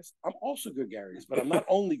gregarious? I'm also gregarious, but I'm not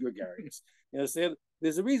only gregarious. There's a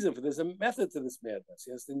reason for there's a method to this madness.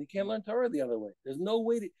 Yes, then you can't learn Torah the other way. There's no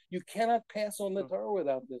way you cannot pass on the Torah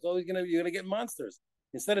without this. You're gonna get monsters.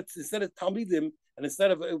 Instead of Talmidim and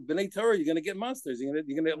instead of B'nai Torah, you're gonna get monsters. You're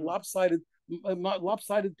gonna get lopsided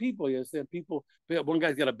people. You understand? People. One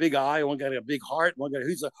guy's got a big eye, one guy got a big heart. One guy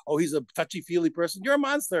he's a touchy-feely person. You're a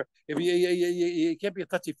monster. If you can't be a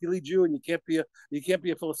touchy-feely Jew, and you can't be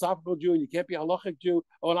a philosophical Jew, and you can't be a halachic Jew.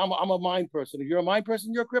 Oh, and I'm a mind person. If you're a mind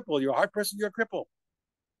person, you're a cripple. You're a heart person, you're a cripple.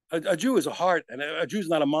 A Jew is a heart, and a Jew is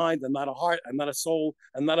not a mind, and not a heart, and not a soul,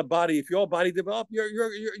 and not a body. If you're all body developed,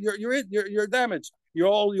 you're damaged. You're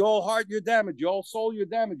all heart, you're damaged. You're all soul, you're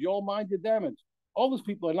damaged. You're all mind, you're damaged. All those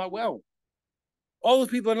people are not well.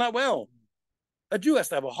 A Jew has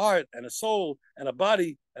to have a heart and a soul and a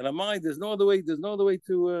body and a mind. There's no other way. There's no other way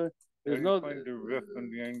to. There's no. The riff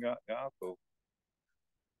and the Yaakov.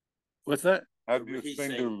 What's that? How do you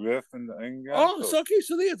explain the riff and the Yaakov? Oh, so okay.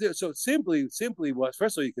 So simply was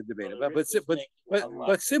first of all you could debate about, but simply.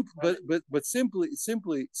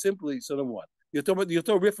 So then what? You're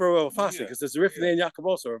talking riff or a Fasi because there's a riff there in Yaakov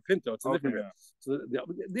also or a Pinto. It's a different riff. So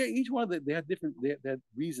each one they had different. They had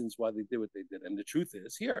reasons why they did what they did. And the truth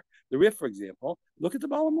is here, the riff, for example, look at the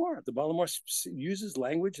Balamor. The Balamor uses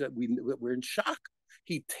language that we're in shock.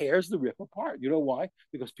 He tears the Rif apart. You know why?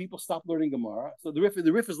 Because people stop learning Gemara. So the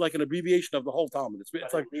Rif is like an abbreviation of the whole Talmud.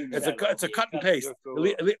 It's like it's a cut and paste.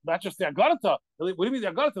 Not just the Agarata. What do you mean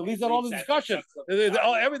the Agarata? It leaves out all the discussion.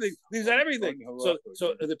 Everything leaves out everything.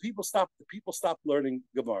 So the people stopped learning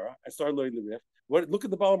Gemara and started learning the Rif. Look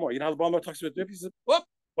at the Balamor. You know how the Balamor talks about the Rif? He says, well,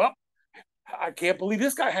 I can't believe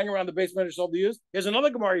this guy hanging around the base manager all the years. Here's another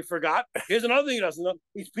Gemara he forgot. Here's another thing he doesn't know.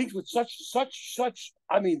 He speaks with such.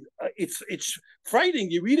 I mean, it's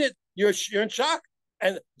frightening. You read it, you're in shock.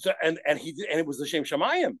 And it was the Shem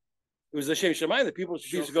Shamayim. It was the Shem Shamayim that people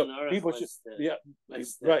should go. People should,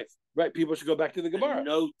 right. People should go back to the Gemara.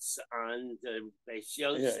 Notes on the Beis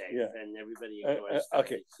Yosef and everybody.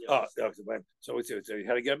 Okay. So you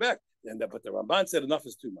had to get it back. But the Ramban said enough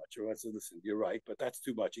is too much. Or I said, listen, you're right, but that's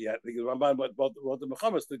too much. The Ramban wrote the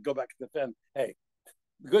Mechamas to go back and defend. Hey,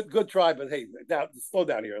 good try, but hey, slow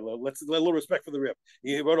down here. Let's let a little respect for the Rif.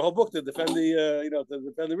 He wrote a whole book to defend the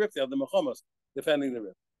Rif. The Mechamas defending the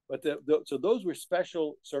Rif. But so those were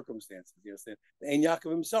special circumstances. You understand? And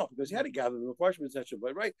Yaakov himself, because he had to gather the parchment, etc.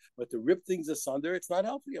 But to rip things asunder, it's not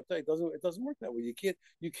healthy. I'm telling you, it doesn't work that way.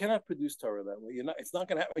 You cannot produce Torah that way. It's not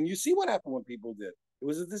going to happen. And you see what happened when people did. It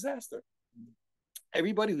was a disaster.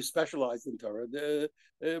 Everybody who specialized in Torah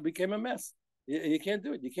became a mess. You can't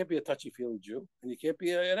do it. You can't be a touchy-feely Jew, and you can't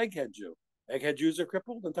be an egghead Jew. Egghead Jews are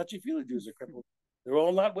crippled, and touchy-feely Jews are crippled. They're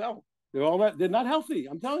all not well. They're not healthy.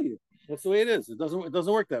 I'm telling you. That's the way it is. It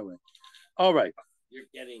doesn't work that way. All right. You're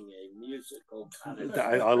getting a musical.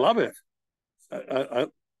 I love it.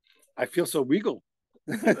 I feel so regal.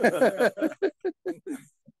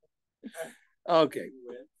 Okay.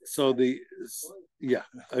 So the yeah.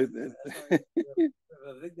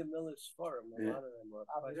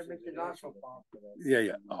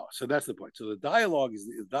 Oh, so that's the point. So the dialogue is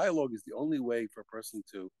the only way for a person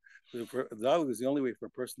to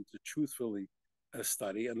truthfully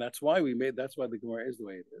study, and that's why the Gemara is the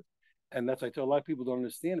way it is, and that's I tell a lot of people don't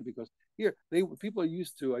understand it because people are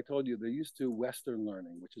used to. I told you they're used to Western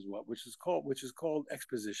learning, which is called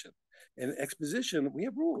exposition. In exposition, we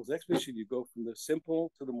have rules. Exposition, you go from the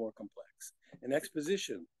simple to the more complex. In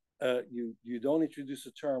exposition, you don't introduce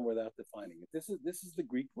a term without defining it. This is the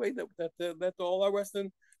Greek way that all our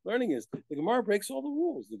Western learning is. The Gemara breaks all the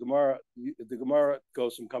rules. The Gemara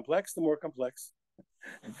goes from complex to more complex.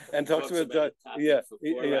 And talks about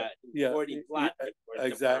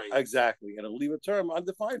exactly, and it'll leave a term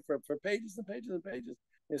undefined for pages and pages and pages.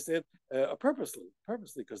 Instead, purposely,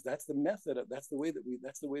 because that's the method. That's the way that we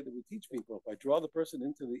teach people. If I draw the person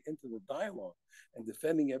into the dialogue and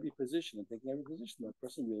defending every position and taking every position, that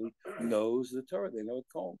person really knows the Torah. They know it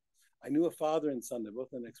cold. I knew a father and son. They're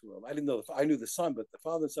both in the next world. I knew the son, but the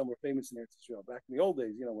father and son were famous in Eretz Israel back in the old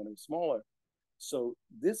days. When it was smaller. So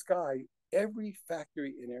this guy. Every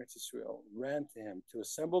factory in Eretz Israel ran to him to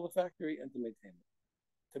assemble the factory and to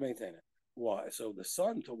maintain it. Why? So the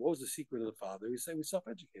son told, what was the secret of the father? He said, he was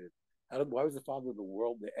self-educated. Why was the father of the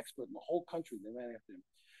world, the expert in the whole country? They ran after him.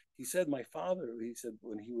 He said, my father,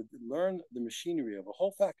 when he would learn the machinery of a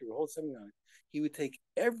whole factory, a whole assembly line, he would take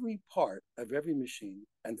every part of every machine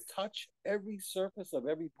and touch every surface of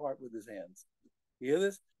every part with his hands. You hear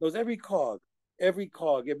this? Knows every cog, every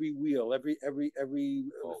wheel, every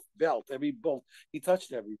belt, every bolt. He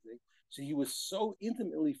touched everything. So he was so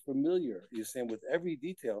intimately familiar, with every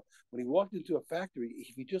detail. When he walked into a factory,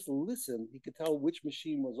 if he just listened, he could tell which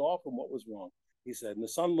machine was off and what was wrong. He said, and the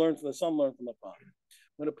son learned from the father.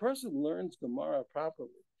 When a person learns Gemara properly,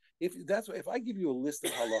 if I give you a list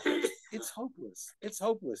of halachas, it's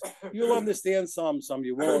hopeless. You'll understand some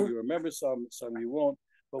you won't. You remember some you won't.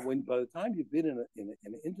 But by the time you've been in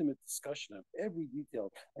an intimate discussion of every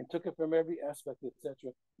detail and took it from every aspect,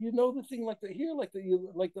 etc., you know the thing like the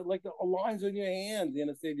lines on your hand. You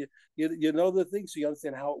understand? You know the thing, so you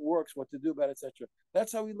understand how it works, what to do about it, etc.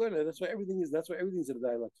 That's how we learn it. That's why everything is. That's why everything's in a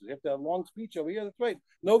dialect. You have to have a long speech over here. That's right.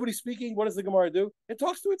 Nobody's speaking. What does the Gemara do? It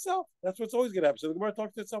talks to itself. That's what's always going to happen. So the Gemara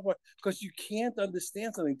talks to itself. Why? Because you can't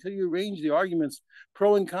understand something until you arrange the arguments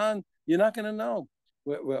pro and con. You're not going to know.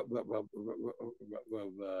 Who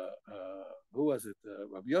was it?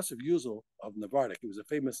 Rabbi Yosef Yuzel of Navardik. He was a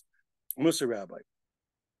famous Mussar rabbi.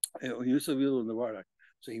 Yosef Yuzel of Navardik.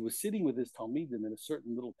 So he was sitting with his Talmidim in a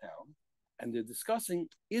certain little town, and they're discussing: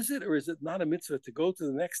 is it or is it not a mitzvah to go to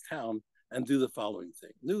the next town and do the following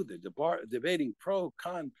thing? They're debating pro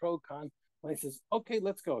con. And he says, "Okay,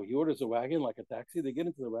 let's go." He orders a wagon like a taxi. They get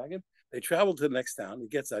into the wagon. They travel to the next town. He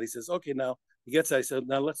gets out. He says, "Okay, now." He gets out. He said,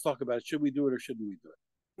 "Now let's talk about it. Should we do it or shouldn't we do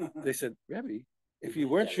it?" They said, "Rebbe, if you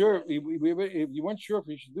weren't sure, if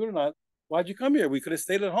you should do it or not, why'd you come here? We could have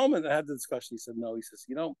stayed at home and had the discussion. He said, no. He says,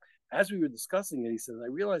 as we were discussing it, he said, I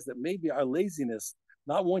realized that maybe our laziness,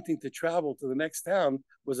 not wanting to travel to the next town,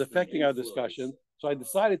 was affecting our discussion. So I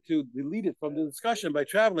decided to delete it from the discussion by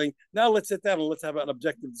traveling. Now let's sit down and let's have an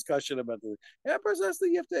objective discussion about it. Yeah,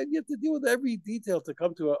 precisely. You have to deal with every detail to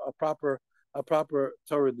come to a proper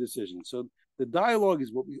Torah decision. So the dialogue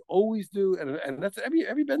is what we always do, and that's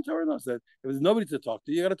every Ben Torah knows that. If there's nobody to talk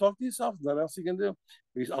to, you got to talk to yourself. There's nothing else you can do.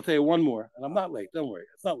 I'll tell you one more, and I'm not late. Don't worry,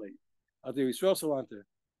 it's not late. I'll tell you Yisrael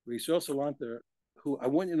Salanter, who I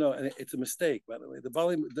want you to know, and it's a mistake, by the way.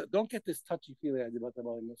 Don't get this touchy feeling idea about the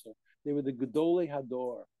Bali Musa. They were the Gedolei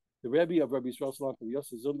Hador, the Rebbe of Rabbi Yisrael Salanter,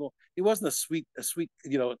 Yosef Zundel. He wasn't a sweet,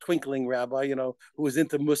 twinkling rabbi, who was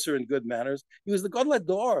into Musar and good manners. He was the Gadol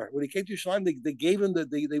Hador. When he came to Yerushalayim, they gave him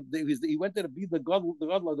he went there to be the Gadol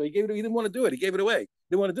Hador. He didn't want to do it. He gave it away. He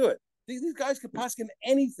didn't want to do it. These guys could paskin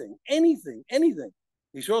anything.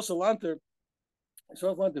 Yisrael Salanter,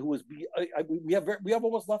 who was we have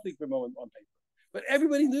almost nothing from him on paper. But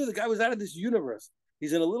everybody knew the guy was out of this universe.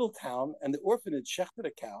 He's in a little town, and the orphanage shechted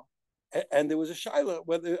a cow, and there was a shaila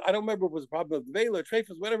whether, I don't remember if it was a problem of Vela,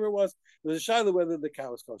 Trefus, whatever it was. There was a shaila whether the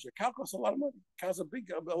cow was kosher. Cow costs a lot of money. Cow's a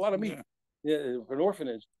lot of meat for an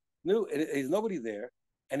orphanage. There's nobody there,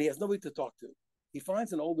 and he has nobody to talk to. He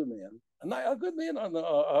finds an older man, a good man,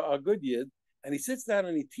 a good yid, and he sits down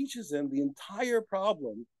and he teaches him the entire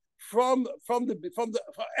problem. From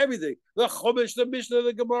everything, the Chumash, the Mishnah,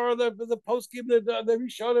 the Gemara, the Poskim, the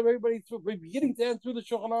Rishon, everybody from beginning to end through the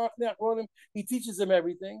Shulchan Aruch, he teaches him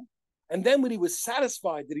everything. And then when he was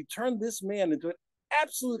satisfied that he turned this man into an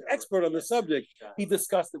absolute expert on the subject, he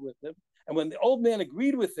discussed it with him. And when the old man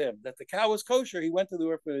agreed with him that the cow was kosher, he went to the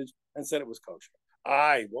orphanage and said it was kosher.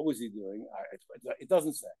 What was he doing? It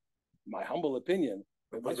doesn't say. My humble opinion.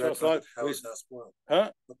 Huh?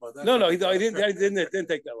 No, he didn't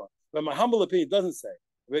take that long. But my humble opinion doesn't say.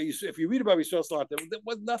 If you read about Yisrael Salanter, there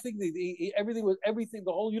was nothing. Everything.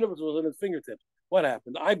 The whole universe was on his fingertips. What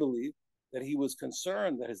happened? I believe that he was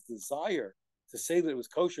concerned that his desire to say that it was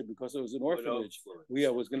kosher because it was an orphanage,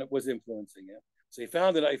 was influencing him. So he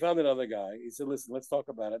found another guy. He said, "Listen, let's talk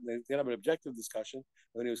about it." And they had an objective discussion.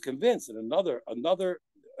 And when he was convinced that another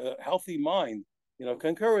healthy mind,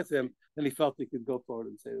 concur with him, then he felt he could go forward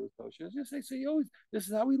and say it was kosher. Just say, this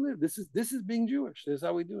is how we live. This is being Jewish. This is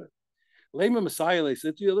how we do it. Lema Messiah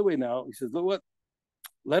said the other way now. He says, look what?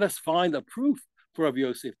 Let us find a proof for Rav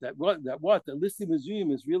Yosef that listing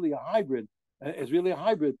museum is really a hybrid. And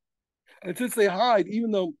since they hide,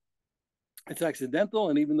 even though it's accidental,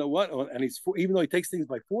 and even though even though he takes things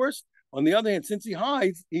by force, on the other hand, since he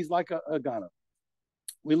hides, he's like a Ghana.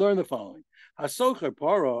 We learn the following. Hasocher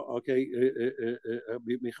para, okay,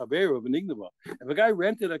 if a guy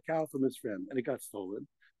rented a cow from his friend and it got stolen,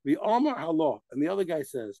 the Amar Halaw, and the other guy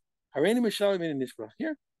says, here,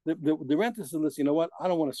 the renter says, listen, you know what? I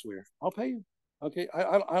don't want to swear. I'll pay you. Okay,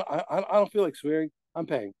 I don't feel like swearing. I'm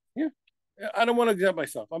paying. Here, I don't want to exempt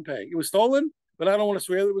myself. I'm paying. It was stolen, but I don't want to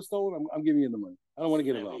swear that it was stolen. I'm giving you the money. I don't want to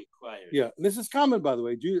get involved. Yeah, this is common, by the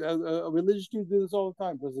way. Religious Jews do this all the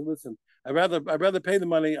time. Because listen, I'd rather pay the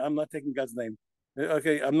money. I'm not taking God's name.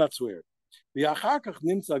 Okay, I'm not swearing.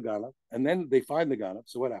 And then they find the Ganav.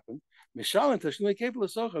 So what happened? This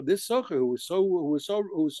socher who was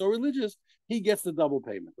so religious, he gets the double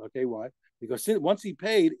payment. Okay, why? Because once he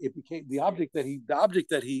paid, it became the object that he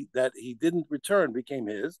didn't return became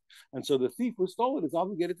his, and so the thief who stole it is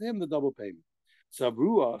obligated to him the double payment. So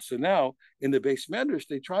now in the base medrash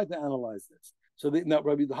they tried to analyze this. So now,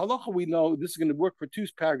 Rabbi, the halacha we know this is going to work for two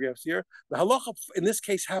paragraphs here. The halacha in this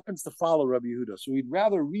case happens to follow Rabbi Yehuda, so we'd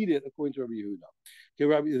rather read it according to Rabbi Yehuda.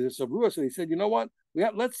 Okay, so he said, you know what?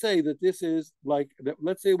 Let's say that this is like that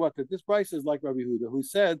this price is like Rabbi Yehuda, who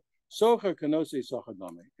said socher kanose socher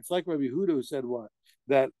dame. It's like Rabbi Yehuda who said what?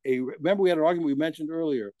 That remember we had an argument we mentioned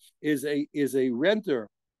earlier is a renter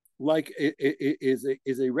like is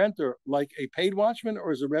a renter like a paid watchman,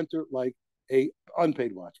 or is a renter like a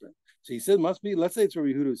unpaid watchman? So he said, must be. Let's say it's Rabbi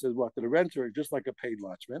Yehuda who says what? That a renter is just like a paid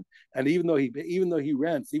watchman, and even though he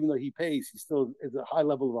rents, even though he pays, he still is a high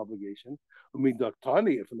level of obligation. I mean, from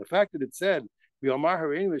the fact that it said, says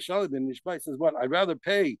what? I'd rather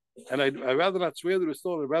pay, and I'd rather not swear that it was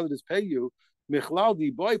stolen. I'd rather just pay you. It must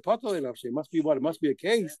be what? It must be a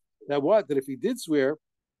case that if he did swear,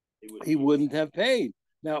 he wouldn't have paid.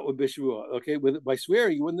 Now, okay, by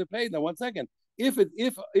swearing, he wouldn't have paid. Now, 1 second. If a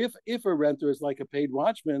renter is like a paid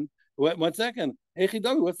watchman, 1 second.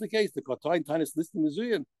 What's the case? The Kotain Tanis listing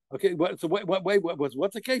Mizuyan. Okay, so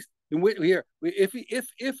what's the case?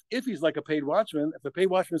 If he's like a paid watchman, if a paid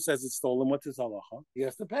watchman says it's stolen, what's his halacha? He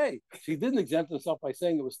has to pay. So he didn't exempt himself by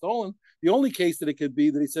saying it was stolen. The only case that it could be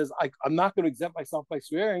that he says, I'm not going to exempt myself by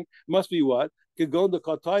swearing, it must be what? Could go to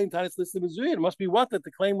Kotai and Tanis list of Missouri. It must be what? That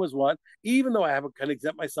the claim was what? Even though I can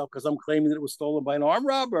exempt myself because I'm claiming that it was stolen by an armed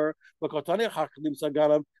robber, but it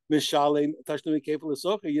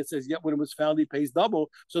says, yet when it was found, he pays double.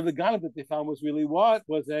 So the gun that they found was really what?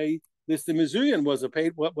 Was a this the Mizurian was a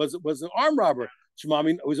paid what was an armed robber.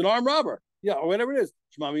 Shemami was an armed robber. Yeah, or whatever it is.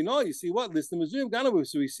 Shemami, no, you see what? List the Mizurian Ganavu.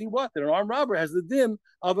 So we see what? That an armed robber has the din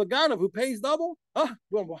of a Ganav who pays double. Ah,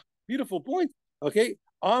 well, beautiful point. Okay.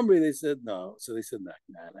 Amri, they said no. So they said, nah.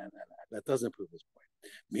 That doesn't prove his point.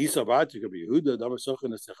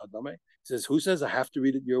 Says, who says I have to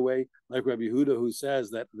read it your way? Like Rabbi Yehuda, who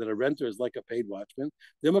says that a renter is like a paid watchman.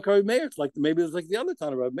 It's like maybe it's like the other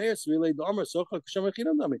time. Rabbi Meir,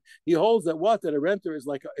 he holds that what? That a renter is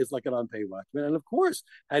like an unpaid watchman. And of course,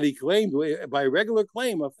 had he claimed by a regular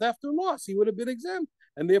claim of theft or loss, he would have been exempt.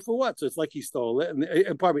 And therefore what? So it's like he stole it.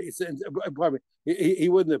 And pardon me, he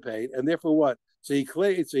wouldn't have paid. And therefore what? So he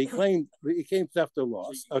claimed theft or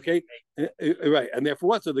loss. Okay, right. And therefore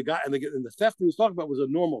what? So the guy and the theft he was talking about was a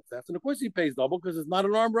normal theft, and of course he pays double because it's not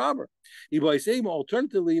an armed robber.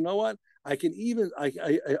 Alternatively, you know what? I can even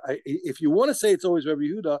if you want to say it's always Rabbi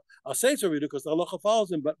Yehuda, I'll say it's Rabbi Yehuda because the halacha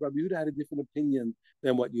follows him. But Rabbi Yehuda had a different opinion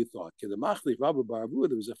than what you thought. There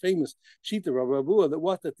was a famous sheet of Rabbi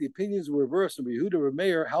Barabua that the opinions were reversed, and Rabbi Yehuda or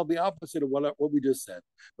Meir held the opposite of what we just said.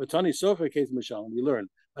 But Tani Socher case Mishalim, we learned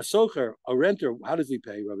a socher, a renter. How does he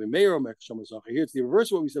pay? Rabbi Meir or Meksham Socher. Here it's the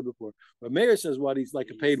reverse of what we said before. Rabbi Meir says what? He's like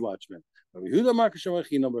a paid watchman. Rabbi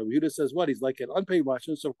Yehuda says what? He's like an unpaid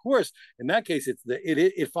watchman. So of course, in that case,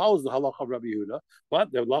 it follows the halacha of Rabbi Yehuda.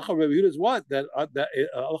 But the halacha of Rabbi Yehuda is what? That halacha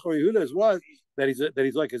of Rabbi Yehuda is what? That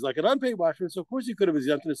he's like an unpaid watchman. So of course he could have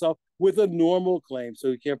exempted himself with a normal claim. So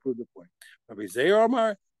he can't prove the point. Rabbi Zeir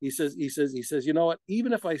Amar, he says, you know what?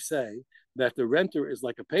 Even if I say that the renter is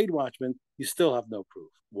like a paid watchman, you still have no proof.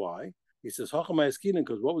 Why? He says,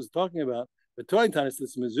 because what was talking about? The Tointanis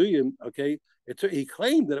this Mizuyim, okay, he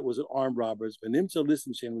claimed that it was an armed robber,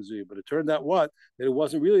 but it turned out what? That it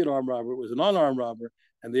wasn't really an armed robber, it was an unarmed robber,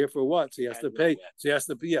 and therefore what? So he has to pay. So he has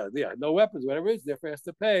to pay, no weapons, whatever it is, therefore he has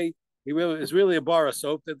to pay. It's really a bar of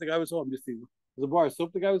soap that the guy was holding. It was a bar of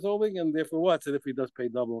soap the guy was holding, and therefore what? So if he does pay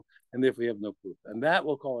double, and therefore you have no proof. And that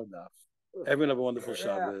we'll call enough. Everyone have a wonderful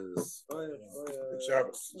Shabbos.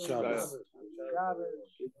 Shabbos.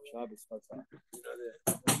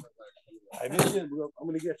 I miss you. I'm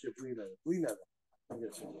going to get you. Please never.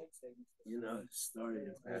 You know the story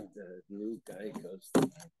about the new guy goes to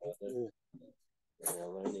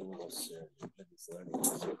learning Musar, but he's learning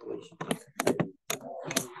Musar.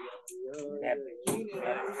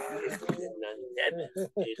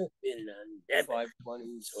 Never.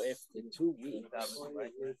 520. So after 2 weeks,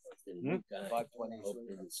 the new guy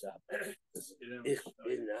opens up.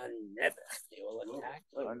 Never. They all attack.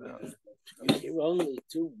 You're only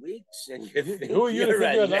 2 weeks, and you think who are you to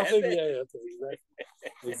think you're nothing? Yeah,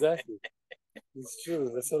 exactly. It's true.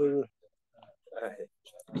 That's how they do.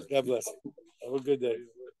 God bless you. Have a good day.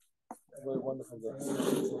 Have a wonderful day.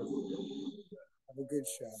 Have a good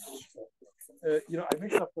show. I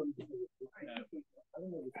mixed up some. I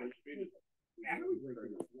don't know.